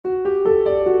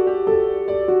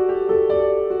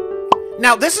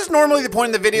Now, this is normally the point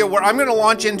in the video where I'm going to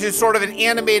launch into sort of an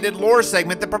animated lore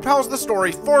segment that propels the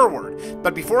story forward.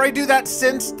 But before I do that,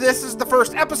 since this is the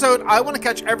first episode, I want to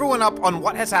catch everyone up on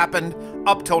what has happened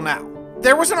up till now.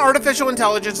 There was an artificial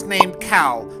intelligence named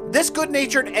Cal. This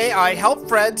good-natured AI helped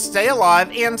Fred stay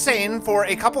alive and sane for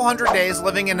a couple hundred days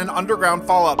living in an underground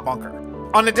fallout bunker.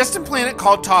 On a distant planet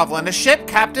called Tovlin, a ship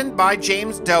captained by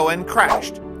James Doen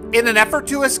crashed. In an effort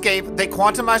to escape, they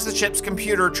quantumized the ship's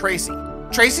computer, Tracy.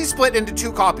 Tracy split into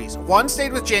two copies. One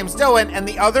stayed with James Doen, and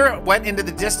the other went into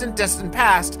the distant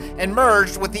past and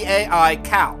merged with the AI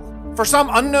Cal. For some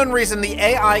unknown reason, the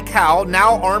AI Cal,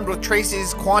 now armed with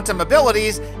Tracy's quantum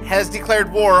abilities, has declared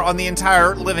war on the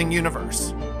entire living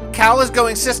universe. Cal is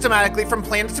going systematically from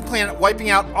planet to planet, wiping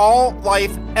out all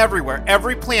life everywhere.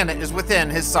 Every planet is within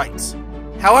his sights.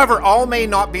 However, all may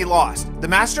not be lost. The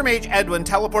Master Mage Edwin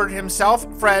teleported himself,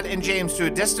 Fred, and James to a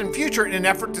distant future in an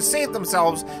effort to save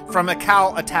themselves from a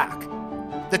Cal attack.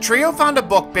 The trio found a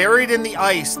book buried in the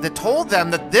ice that told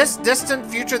them that this distant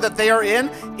future that they are in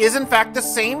is in fact the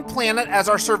same planet as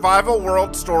our survival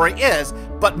world story is,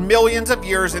 but millions of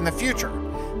years in the future.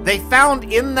 They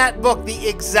found in that book the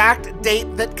exact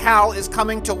date that Cal is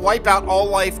coming to wipe out all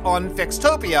life on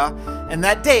Fixtopia, and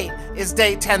that date is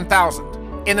day 10,000.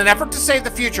 In an effort to save the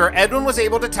future, Edwin was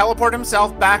able to teleport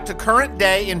himself back to current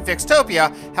day in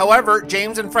Fixtopia. However,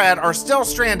 James and Fred are still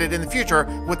stranded in the future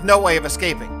with no way of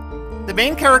escaping. The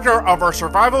main character of our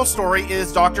survival story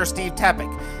is Dr. Steve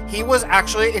Tepik. He was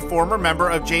actually a former member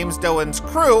of James Doan's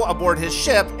crew aboard his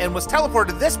ship and was teleported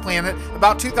to this planet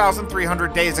about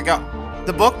 2,300 days ago.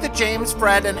 The book that James,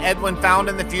 Fred, and Edwin found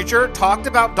in the future talked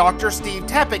about Dr. Steve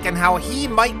Tepik and how he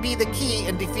might be the key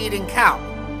in defeating Cal.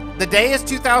 The day is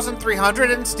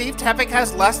 2,300 and Steve Tepik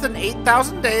has less than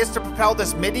 8,000 days to propel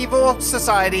this medieval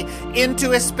society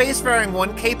into a spacefaring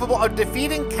one capable of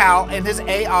defeating Cal and his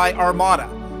AI armada.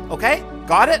 Okay,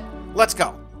 got it? Let's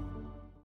go.